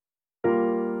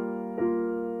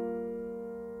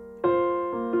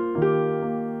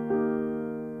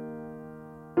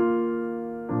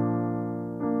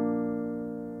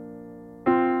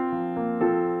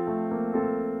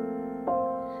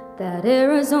that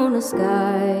Arizona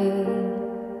sky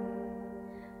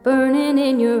burning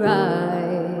in your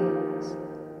eyes.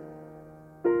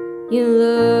 You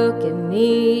look at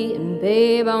me and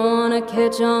babe, I wanna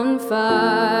catch on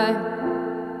fire.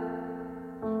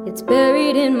 It's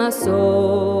buried in my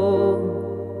soul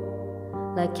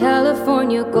like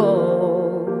California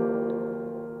gold.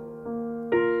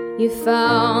 You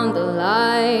found the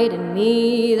light in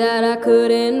me that I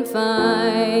couldn't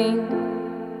find.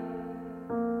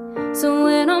 So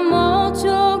when I'm all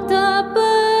choked up but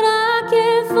I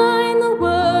can't find the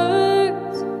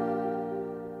words,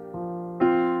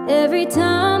 every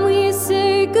time we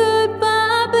say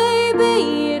goodbye,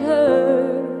 baby, it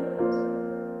hurts.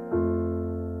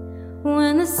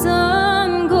 When the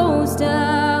sun goes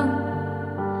down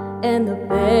and the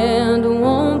band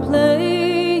won't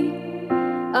play,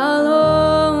 I'll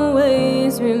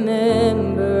always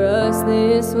remember us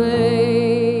this way.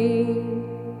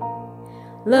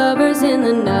 Lovers in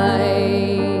the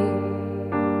night,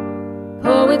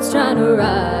 poets trying to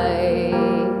write.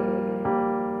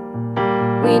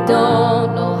 We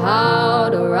don't know how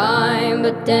to rhyme,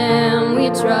 but damn,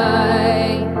 we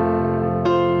try.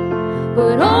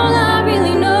 But all I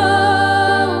really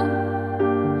know,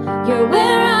 you're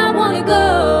where I wanna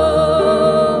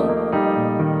go.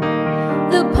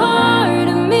 The part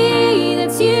of me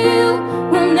that's you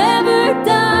will never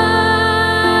die.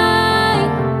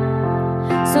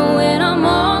 So when I'm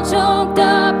all choked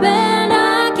up and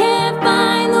I can't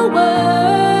find the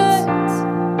words,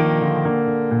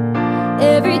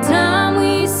 every time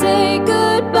we say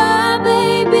goodbye,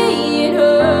 baby, it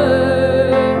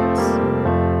hurts.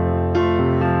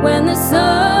 When the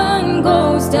sun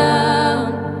goes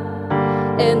down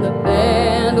and the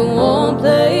band won't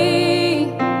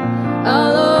play,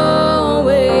 I'll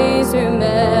always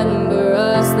remember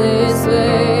us this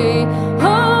way.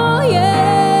 Oh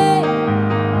yeah,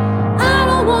 I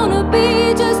don't wanna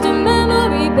be just a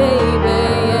memory, baby.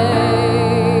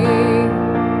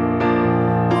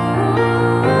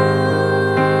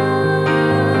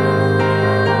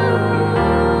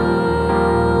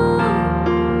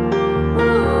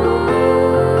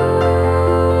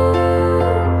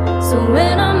 So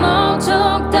when I'm all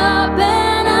choked up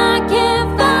and I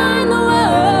can't find the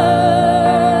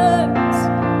words,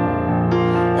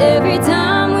 every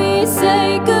time we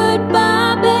say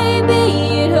goodbye,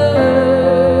 baby, it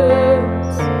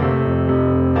hurts.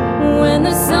 When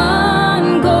the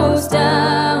sun goes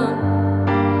down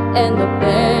and the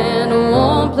band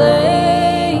won't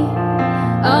play,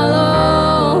 I'll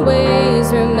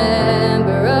always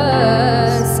remember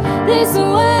us this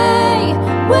way,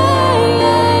 way.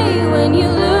 When you